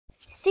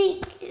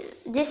See,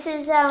 this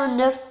is our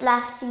Nerf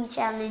blasting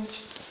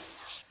challenge.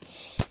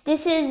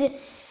 This is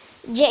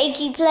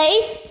Jakey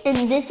Plays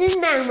and this is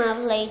Mama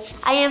Plays.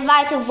 I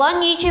invited one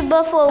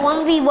YouTuber for a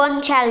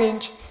 1v1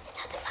 challenge.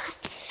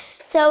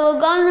 So we're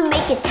going to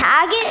make a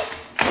target.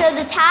 So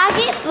the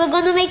target, we're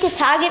going to make a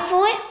target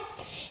for it.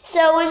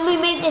 So when we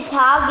make the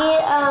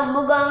target,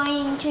 we're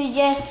going to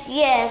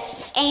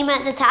just, aim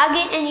at the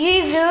target. And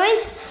you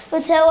viewers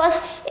will tell us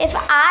if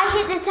I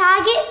hit the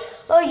target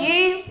or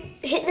you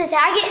hit the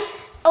target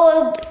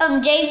or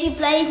Jakey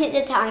Plays hit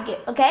the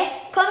target, okay?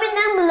 Comment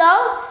down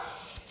below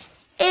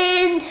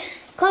and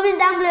comment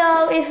down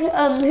below if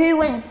who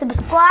wins.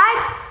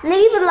 Subscribe,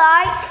 leave a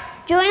like,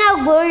 join our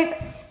group,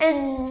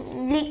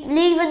 and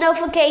leave a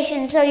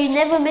notification so you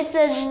never miss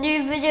a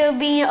new video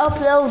being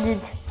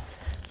uploaded.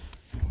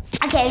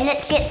 Okay,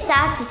 let's get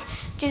started.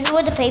 Do you know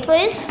what the paper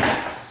is?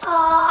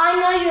 I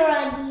know your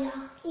idea.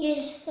 You're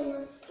just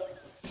gonna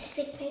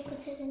stick paper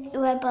to the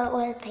middle. What about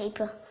the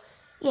paper?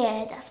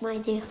 Yeah, that's my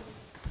idea.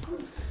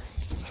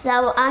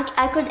 So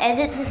I could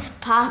edit this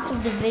part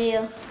of the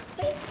video.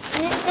 Is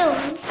it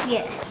filmed?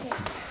 Yeah.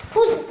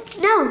 Pause it.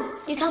 No,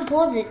 you can't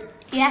pause it.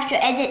 You have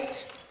to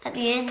edit at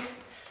the end.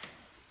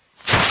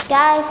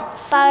 Guys,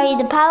 by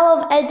the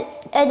power of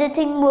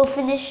editing, we'll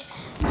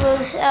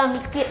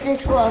skip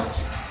this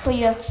gloss for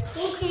you.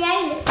 We'll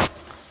create it.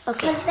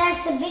 Okay. But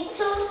that's a big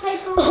toilet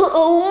paper.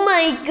 Oh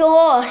my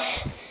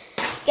gosh.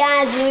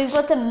 Guys, we've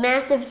got a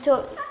massive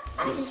toilet.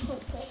 I just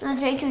want it. No,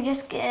 Jake,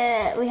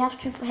 we have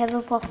to have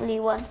a properly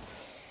one.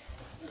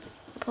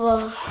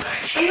 Whoa.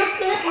 I'm not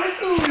good at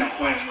listening.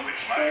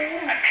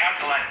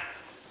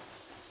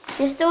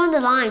 Just do on the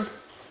line.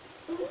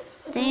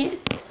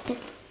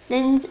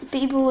 Then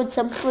people would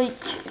subscribe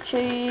to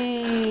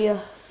you.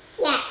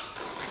 Yeah.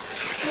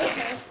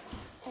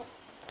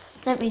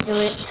 Let me do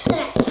it.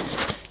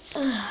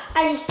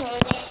 I just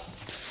found it.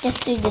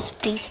 Just do this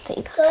piece of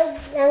paper. Good,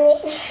 done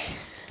it.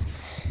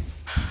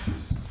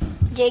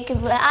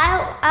 Jacob,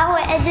 I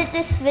will edit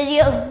this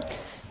video.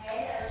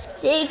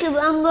 Jacob,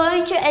 I'm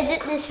going to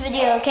edit this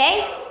video,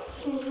 okay?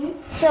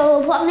 So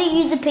we'll probably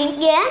use the pink,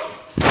 yeah?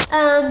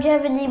 Do you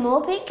have any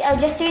more pink? I'll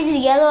just use the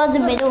yellow in the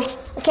middle,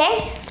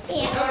 okay?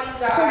 Yeah.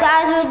 So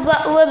guys,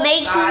 we're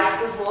making... Guys,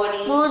 good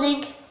morning.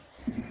 Morning.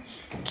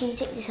 Can you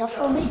take this off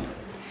for me?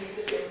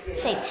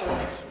 Thanks.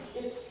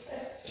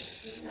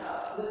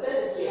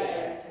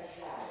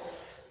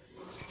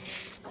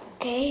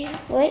 Okay,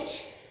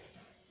 wait.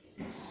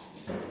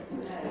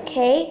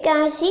 Okay,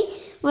 guys, see?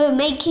 We're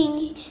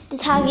making the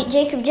target.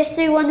 Jacob, just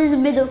do one in the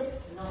middle.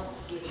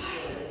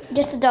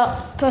 Just a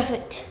dot.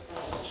 Perfect.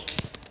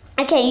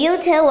 Okay, you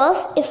tell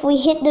us if we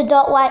hit the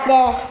dot right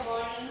there.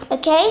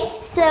 Okay,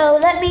 so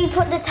let me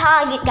put the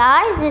target,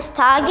 guys. This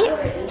target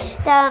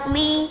that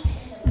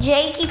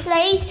Jakey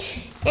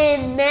Plays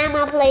and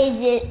Mama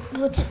Plays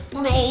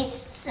made.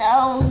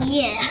 So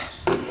yeah.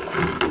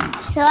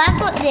 So I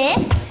put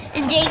this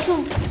and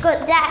Jacob's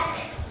got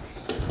that.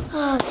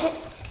 Oh,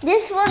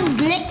 this one's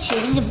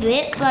glitching a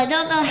bit, but I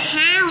don't know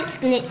how it's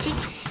glitching,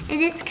 and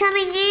it's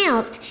coming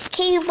out.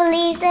 Can you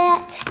believe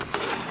that?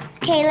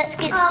 Okay, let's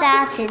get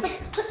started.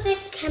 Put the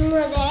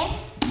camera there.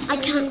 I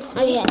can't.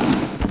 Oh yeah.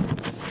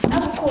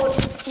 I'll record.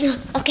 No.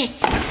 Okay.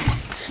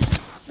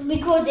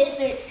 Record this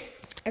next.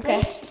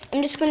 Okay.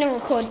 I'm just going to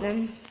record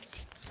them.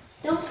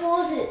 Don't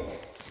pause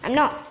it. I'm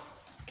not.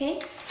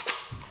 Okay.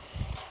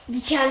 The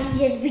challenge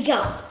has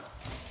begun.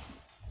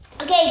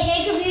 Okay,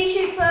 Jacob, you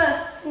shoot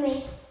first.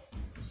 Me.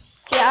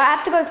 Yeah, I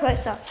have to go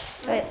closer.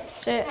 Wait,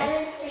 so I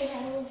don't see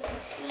any.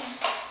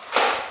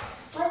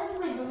 What is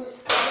my bullet?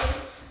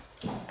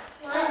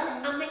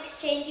 I'm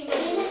exchanging my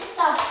These are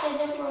stuff, so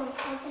don't worry.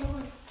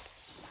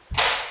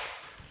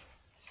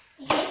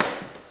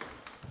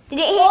 did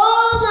it hit?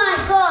 Oh my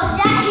gosh,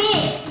 that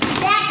hit!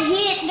 That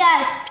hit,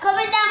 guys.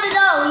 Comment down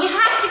below. You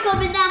have to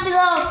comment down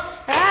below.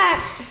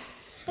 Alright.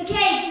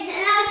 Okay,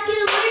 now let's kill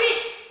the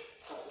Rubik's.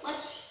 What?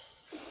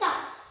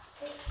 Stop.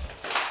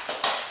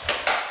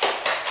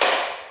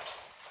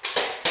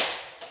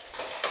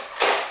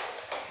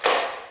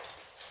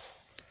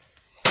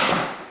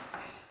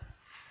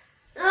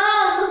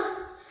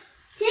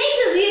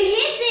 Jacob, you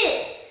hit it.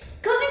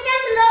 Comment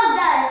down below,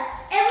 guys.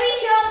 Every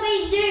shot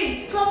we do,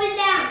 comment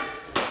down.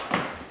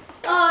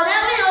 Oh,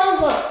 that went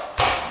over.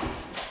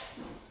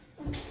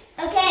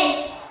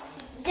 Okay,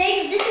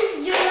 Jacob, this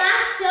is your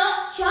last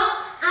shot.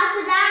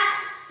 After that,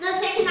 no,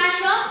 second last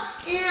shot.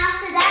 And then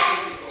after that,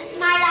 it's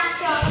my last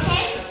shot,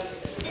 okay?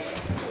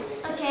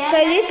 Okay. So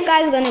this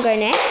guy's going to go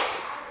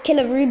next. Kill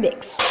a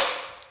Rubik's.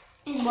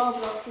 In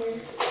Roblox, too.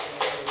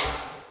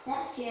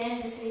 That's Jen,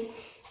 I think.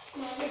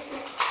 No, this is...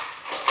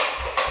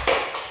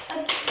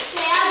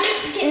 Okay, I'll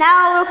just skip. Now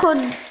I'll record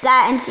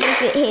that and see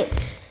if it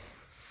hits.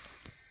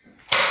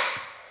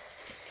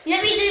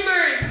 Let me do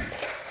mine.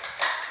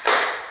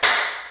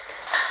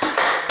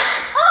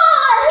 Oh,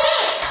 I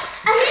hit!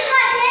 I hit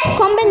like this.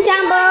 Comment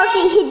down below if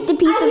you hit the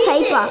piece of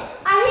paper.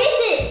 I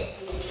hit it.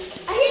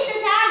 I hit the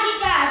target,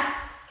 guys.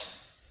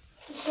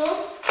 You sure?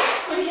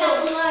 I'm sure.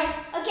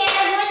 Okay,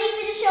 I'm ready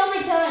for the show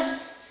my turns.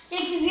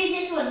 Jacob, use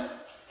this one.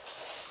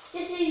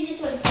 Just use use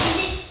this one.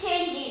 Physics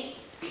changing.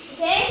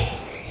 Okay?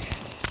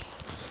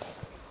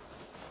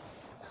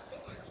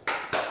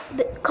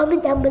 But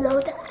comment down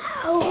below that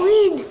I'll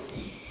win.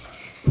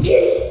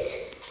 Yes.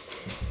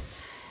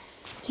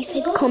 He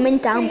said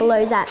comment down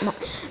below that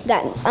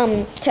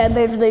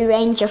Turbo Blue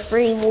Ranger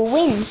 3 will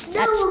win.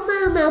 No,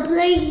 Mama,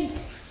 please.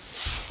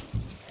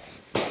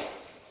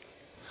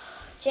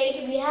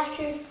 Jacob, you have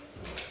to.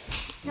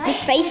 His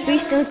face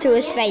booster to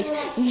his face.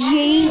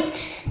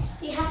 Yeet.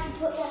 You have to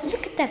put that.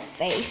 Look at that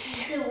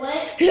face. The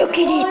what? Look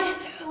at it.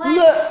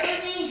 Look.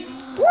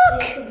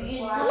 Look.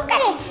 Look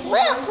at it.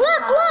 Look,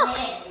 look, look.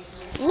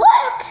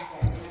 Look.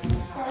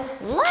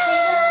 Look.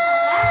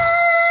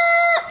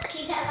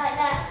 Keep that like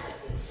that.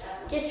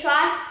 Just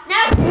try. No.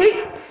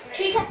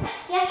 Treat that.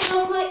 You have to go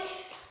quick.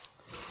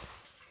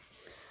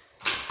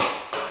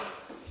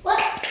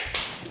 What?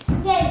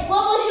 Okay,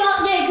 one more shot,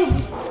 Jacob.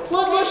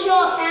 One more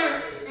shot.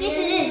 Yes, it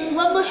is.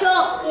 One more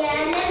shot. Yeah, I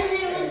never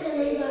knew it was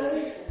gonna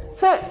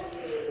go.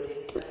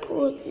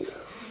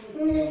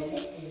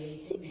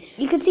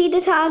 You can see the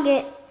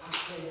target.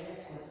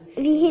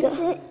 If he hits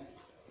it,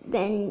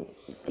 then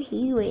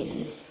he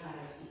wins.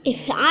 If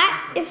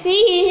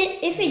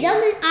he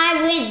doesn't,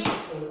 I win.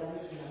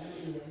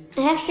 I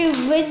have to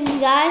win,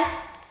 guys.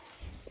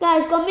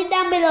 Guys, comment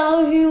down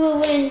below who will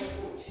win.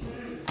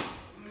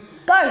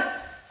 Go.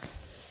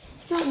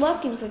 It's not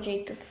working for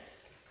Jacob.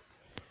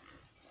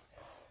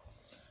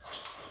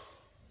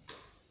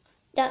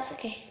 That's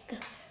okay. Go.